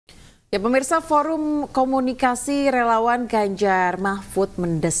Ya, pemirsa, Forum Komunikasi Relawan Ganjar-Mahfud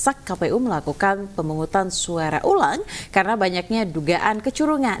mendesak KPU melakukan pemungutan suara ulang karena banyaknya dugaan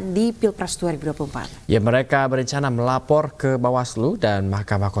kecurangan di Pilpres 2024. Ya, mereka berencana melapor ke Bawaslu dan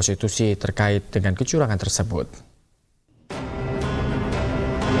Mahkamah Konstitusi terkait dengan kecurangan tersebut.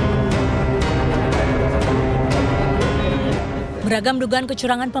 Beragam dugaan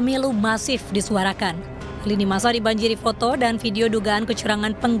kecurangan pemilu masif disuarakan. Lini masa dibanjiri foto dan video dugaan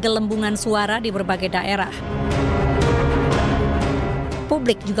kecurangan penggelembungan suara di berbagai daerah.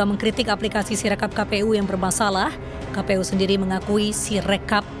 Publik juga mengkritik aplikasi Sirekap KPU yang bermasalah. KPU sendiri mengakui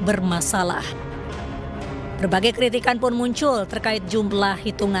Sirekap bermasalah. Berbagai kritikan pun muncul terkait jumlah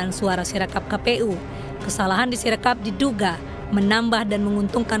hitungan suara Sirekap KPU. Kesalahan di Sirekap diduga menambah dan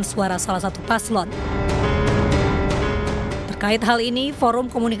menguntungkan suara salah satu paslon. Terkait hal ini,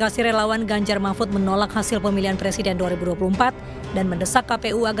 Forum Komunikasi Relawan Ganjar-Mahfud menolak hasil pemilihan presiden 2024 dan mendesak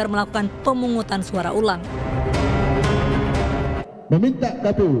KPU agar melakukan pemungutan suara ulang. Meminta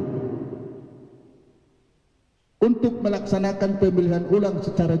KPU untuk melaksanakan pemilihan ulang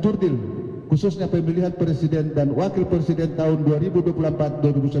secara jurdil, khususnya pemilihan presiden dan wakil presiden tahun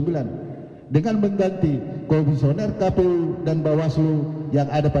 2024-2029 dengan mengganti komisioner KPU dan Bawaslu yang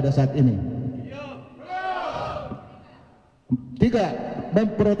ada pada saat ini. 3.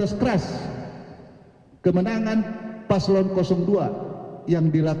 Memprotes keras kemenangan paslon 02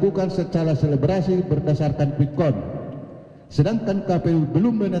 yang dilakukan secara selebrasi berdasarkan quick count. Sedangkan KPU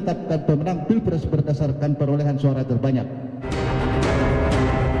belum menetapkan pemenang Pilpres berdasarkan perolehan suara terbanyak.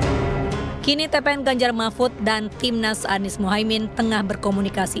 Kini TPN Ganjar-Mahfud dan Timnas Anies Mohaimin tengah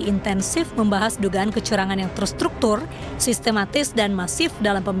berkomunikasi intensif membahas dugaan kecurangan yang terstruktur, sistematis dan masif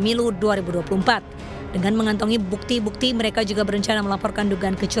dalam pemilu 2024. Dengan mengantongi bukti-bukti, mereka juga berencana melaporkan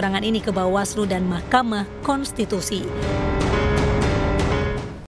dugaan kecurangan ini ke Bawaslu dan Mahkamah Konstitusi.